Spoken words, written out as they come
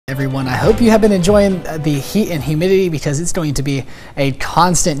Everyone, I hope you have been enjoying the heat and humidity because it's going to be a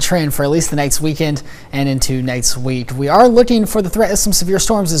constant trend for at least the next weekend and into next week. We are looking for the threat of some severe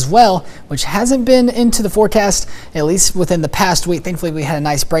storms as well, which hasn't been into the forecast, at least within the past week. Thankfully, we had a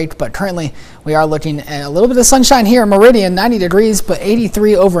nice break, but currently we are looking at a little bit of sunshine here in Meridian, 90 degrees, but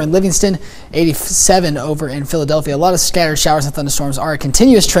 83 over in Livingston, 87 over in Philadelphia. A lot of scattered showers and thunderstorms are a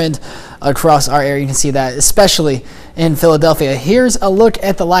continuous trend across our area. You can see that, especially in Philadelphia. Here's a look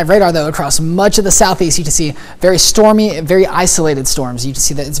at the live radar, though, across much of the southeast. You can see very stormy, very isolated storms. You can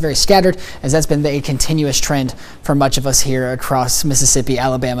see that it's very scattered, as that's been a continuous trend for much of us here across Mississippi,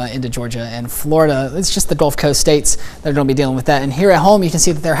 Alabama, into Georgia and Florida. It's just the Gulf Coast states that are going to be dealing with that. And here at home, you can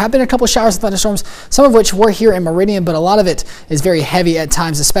see that there have been a couple showers and thunderstorms, some of which were here in Meridian, but a lot of it is very heavy at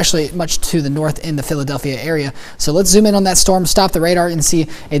times, especially much to the north in the Philadelphia area. So let's zoom in on that storm, stop the radar, and see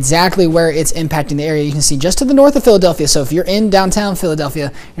exactly where it's impacting the area. You can see just to the north of Philadelphia. So if you're in downtown Philadelphia,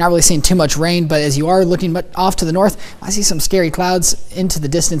 you're not really seeing too much rain, but as you are looking off to the north, I see some scary clouds into the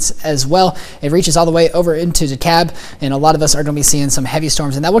distance as well. It reaches all the way over into DeKalb, and a lot of us are going to be seeing some heavy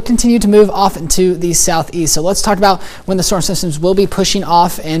storms, and that will continue to move off into the southeast. So let's talk about when the storm systems will be pushing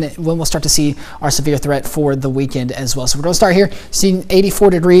off and when we'll start to see our severe threat for the weekend as well. So we're going to start here, seeing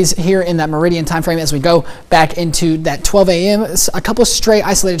 84 degrees here in that Meridian time frame as we go back into that 12 a.m. A couple stray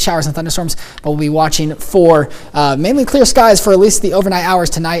isolated showers and thunderstorms, but we'll be watching for mainly clear skies for at least the overnight hours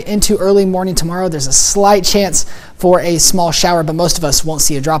tonight into early morning tomorrow. There's a slight chance for a small shower, but most of us won't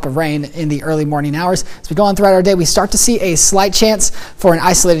see a drop of rain in the early morning hours. As we go on throughout our day, we start to see a slight chance for an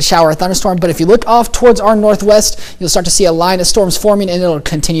isolated shower or thunderstorm, but if you look off towards our northwest, you'll start to see a line of storms forming, and it'll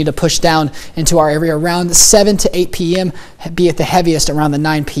continue to push down into our area around 7 to 8 p.m., be at the heaviest around the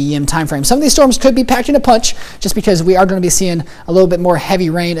 9 p.m. time frame. Some of these storms could be packing a punch just because we are going to be seeing a little bit more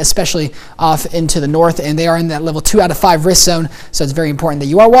heavy rain, especially off into the north, and they are in that level 2 out of 5 risk zone, so it's very important that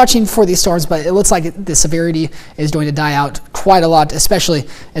you are watching for these storms, but it looks like the severity is going to die out quite a lot, especially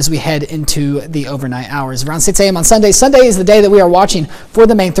as we head into the overnight hours. Around 6 a.m. on Sunday. Sunday is the day that we are watching for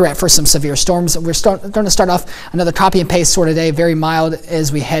the main threat for some severe storms. We're going to start off another copy and paste sort of day, very mild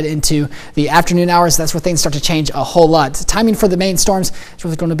as we head into the afternoon hours. That's where things start to change a whole lot. Timing for the main storms is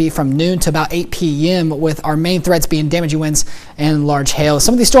really going to be from noon to about 8 p.m. with our main threats being damaging winds and large hail.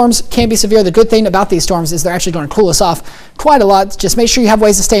 Some of these storms can be severe. The good thing about these storms is they're actually going to cool us off quite a lot. Just make sure you have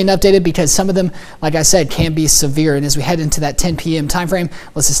ways to stay updated because some of them, like I said, can be severe. And as we head into that 10 p.m. time frame,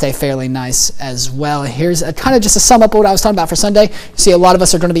 let's just stay fairly nice as well. Here's a kind of just a sum up of what I was talking about for Sunday. You see a lot of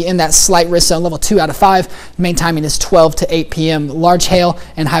us are going to be in that slight risk zone, level 2 out of 5. Main timing is 12 to 8 p.m. Large hail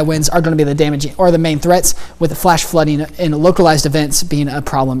and high winds are going to be the damaging or the main threats, with the flash flooding and localized events being a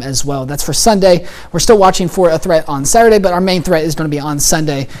problem as well. That's for Sunday. We're still watching for a threat on Saturday, but our main threat is going to be on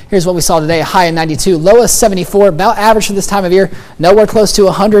Sunday. Here's what we saw today: a high of 92, low of 74, about average for this time of year, nowhere close to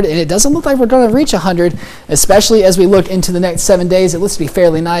 100, and it doesn't look like we're going to reach 100, especially as we look into the next 7 days. It looks to be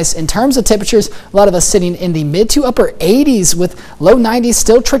fairly nice. In terms of temperatures, a lot of us sitting in the mid to upper 80s with low 90s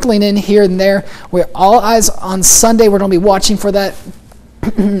still trickling in here and there. We're all eyes on Sunday. We're going to be watching for that.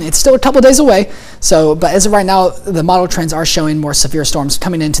 It's still a couple days away, but as of right now, the model trends are showing more severe storms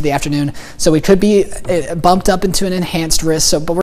coming into the afternoon, so we could be bumped up into an enhanced risk. But we're